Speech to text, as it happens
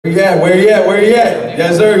Where you at? Where you at? Where you at?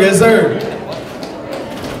 Yes, sir. Yes, sir.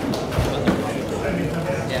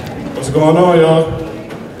 What's going on, y'all?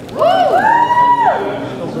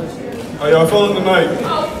 How y'all feeling tonight?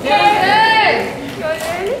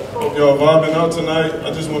 Hope y'all vibing out tonight.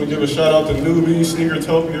 I just want to give a shout out to Newbie,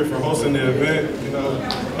 Sneakertopia for hosting the event. You know,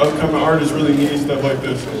 upcoming artists really need stuff like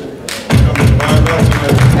this. So come and vibe out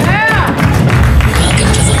tonight. Welcome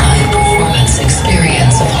to the live performance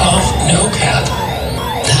experience of Off No Cap.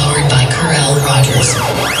 Powered by Rogers.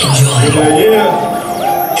 Enjoy.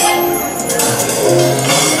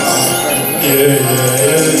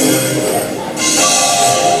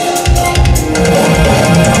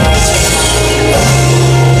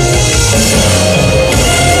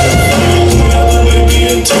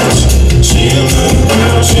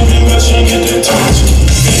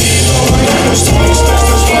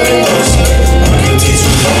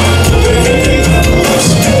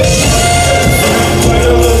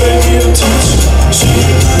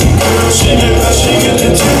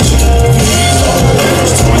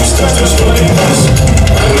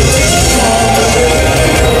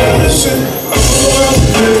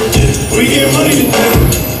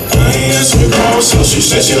 So she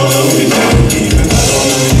said she don't know me now, even I don't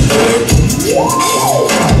know me back.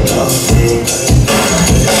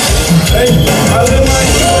 Hey, I let my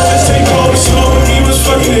ego just take over, so he was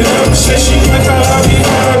fucking it up. Say she like how I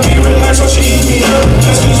be relaxed while she eat me up.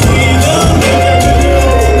 That's cause we done,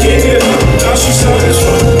 get it up. Now she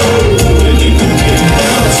satisfied,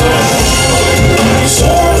 so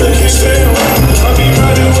hard I can't stay around. I be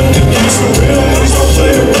riding with the gangs for real, niggas don't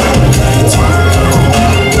play around.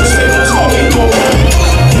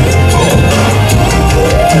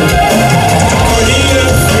 Party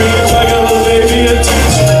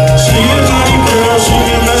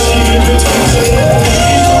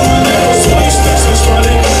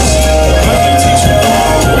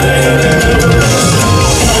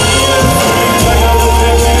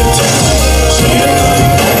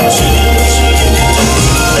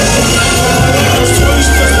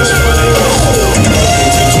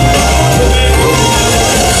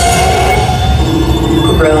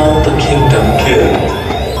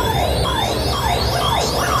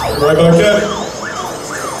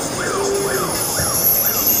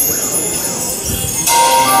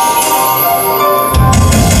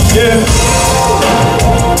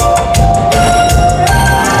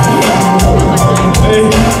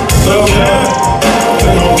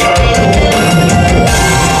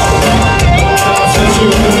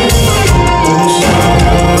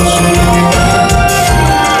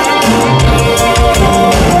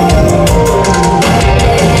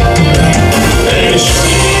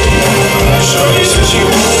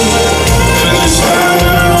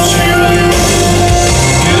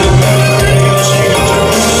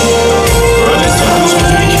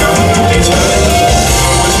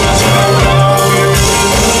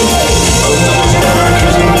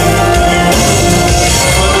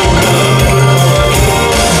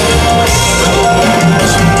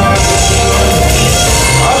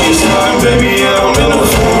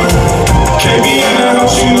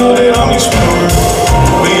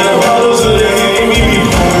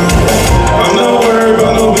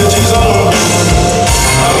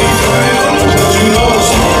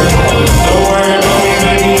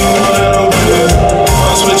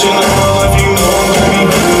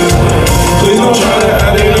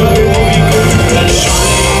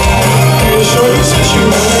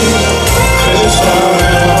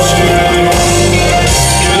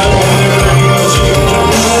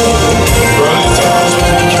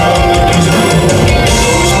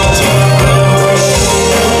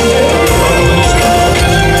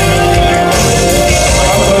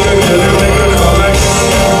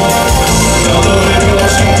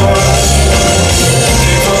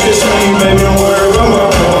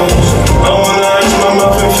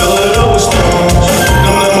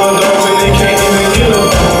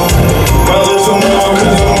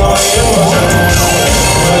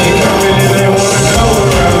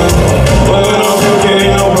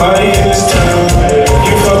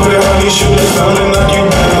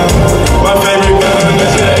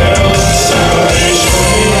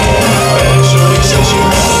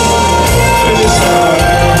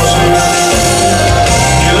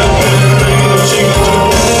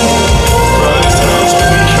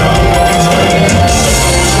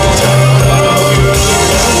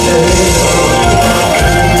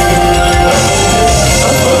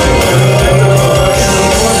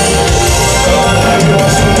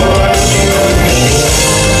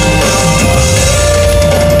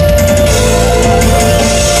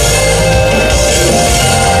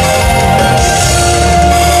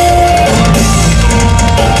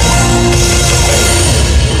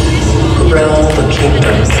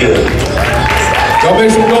Y'all make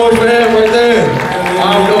some noise for him right there.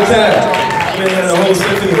 No cap. Man, had a whole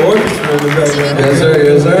symphony orchestra in the background. Yes, sir.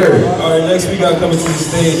 Yes, sir. All right, next we got coming to the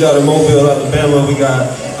stage out of Mobile, Alabama. We got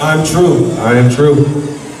I'm True. I Am True.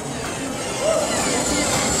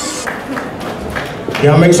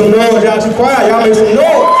 Y'all make some noise. Y'all too quiet. Y'all make some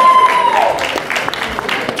noise.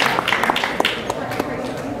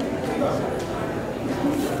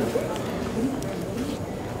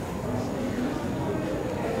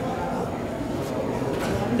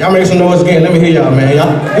 Y'all make some noise again. Let me hear y'all, man.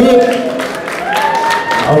 Y'all good?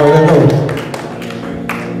 All right, let's go.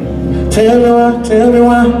 Tell me why, tell me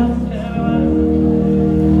why.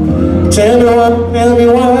 Tell me why, tell me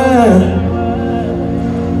why.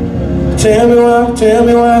 Tell me why, tell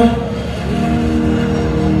me why.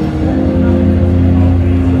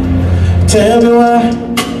 Tell me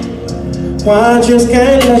why I just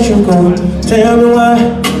can't let you go. Tell me why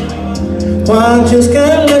I just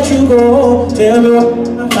can't let you go. Tell me why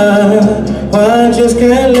I just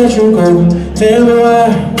can't let you go. Tell me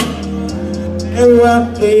why,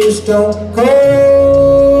 please don't go.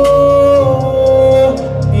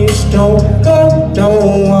 Please don't go,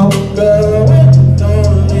 don't walk away.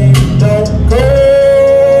 Don't leave, don't go.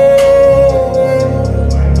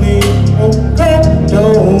 Please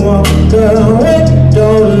don't walk away,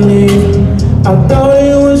 don't leave. I thought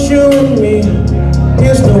it was you and me,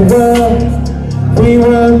 it's the world. We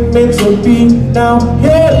were meant to be, now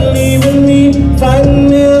you're leaving me.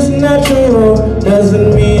 Fighting is natural,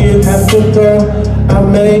 doesn't mean you have to go. I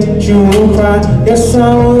made you cry, yes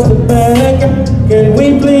I was the bad guy. Can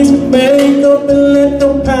we please make up and let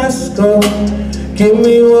the past go? Give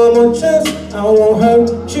me one more chance, I won't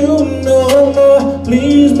hurt you no more.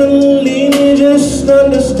 Please believe me, just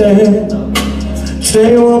understand.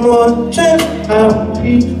 Say one more chance, I'll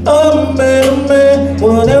be a better man.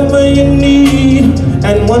 Whatever you need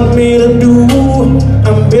and want me to do,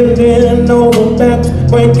 I'm bending over back,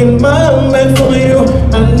 breaking my back for you.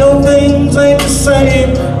 I know things ain't the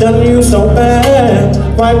same, done you so bad.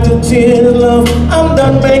 Wipe the tears, love, I'm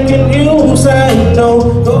done making you sad. No,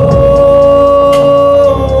 go,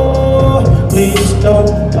 please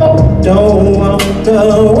don't go, don't walk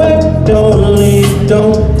away, don't leave,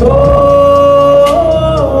 don't go.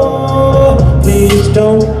 Please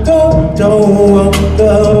don't go, don't walk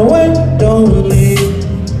away, don't leave.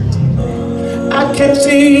 I can't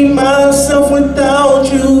see myself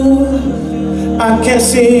without you. I can't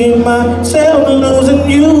see myself losing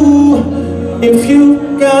you. If you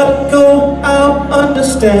gotta go, I'll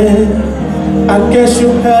understand. I guess you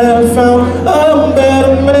have found a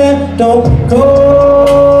better man. Don't go.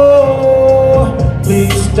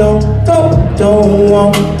 Please don't go, don't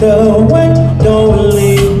walk away, don't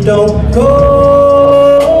leave, don't go.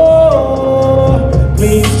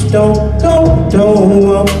 Please don't go, don't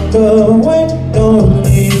walk away, don't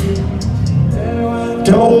leave,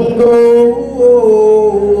 don't go,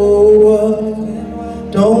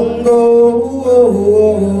 don't go,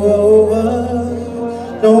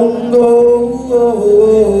 don't go,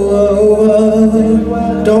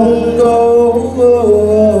 don't go.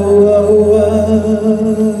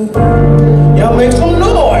 Y'all make some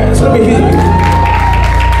noise, let me hear you.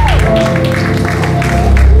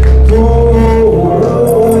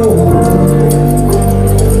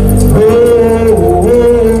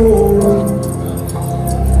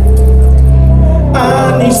 I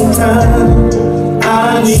need some time. I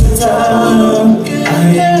ain't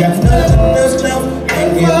got nothing else left.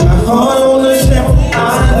 Can't get my heart on the shelf. I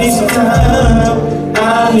need some time. I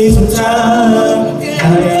need some time. I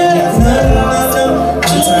ain't got nothing else left.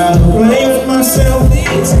 I'm trying to blame myself.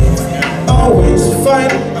 Always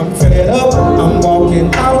fight. I'm fed up. I'm walking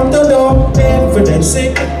out the door. Every day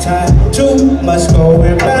sick and tired. Too much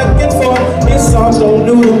going back and forth. It's all so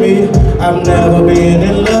new to me. I've never been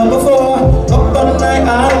in love before. Up all night,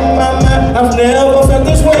 out of my mind. I've never felt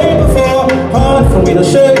this way before. Hard for me to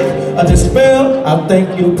shake a spell I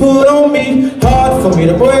think you put on me. Hard for me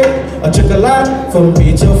to break. It took a lot for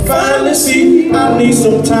me to finally see. I need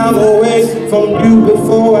some time away from you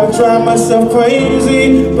before I drive myself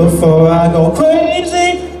crazy. Before I go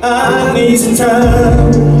crazy, I need some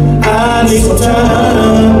time. I need some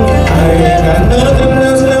time. I ain't got nothing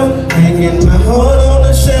else left. Hanging my heart on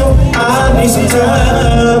the shelf. I need some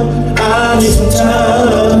time. I need some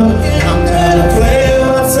time. I'm tired of playing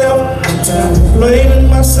myself. I'm tired of blaming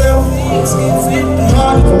myself.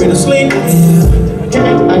 Hard for me to sleep.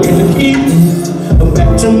 I get the key.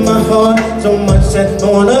 Back to my heart. So much that's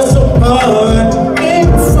torn us apart.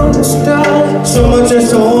 From the start. So much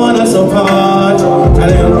that's torn us apart. I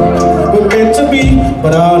didn't we're meant to be,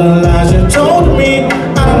 but all the lies you told me,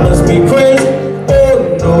 I must be crazy.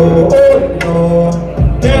 Oh no, oh no.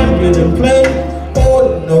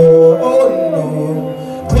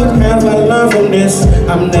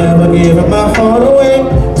 I'm never giving my heart away.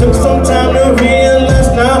 Took some time to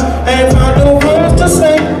realize now and find the words to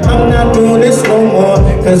say. I'm not doing this no more,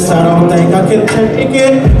 cause I don't think I can take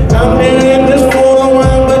it. I've been in this for a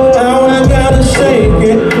while, but now I gotta shake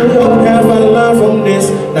it. What have I learned from this?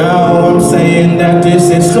 Now I'm saying that this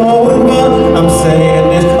is over. I'm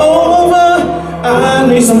saying it's over. I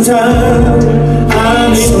need some time. I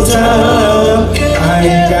need some time. I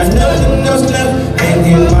ain't got nothing else left.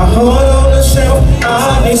 Hanging my heart on the shelf.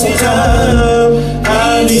 I need some time.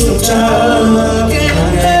 I need some time. I ain't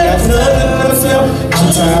got nothing else left.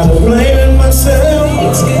 I'm tired of blaming myself.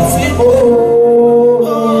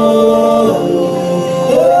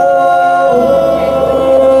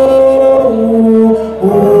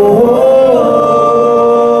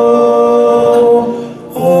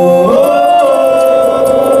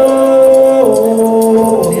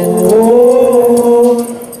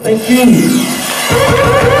 Thank you.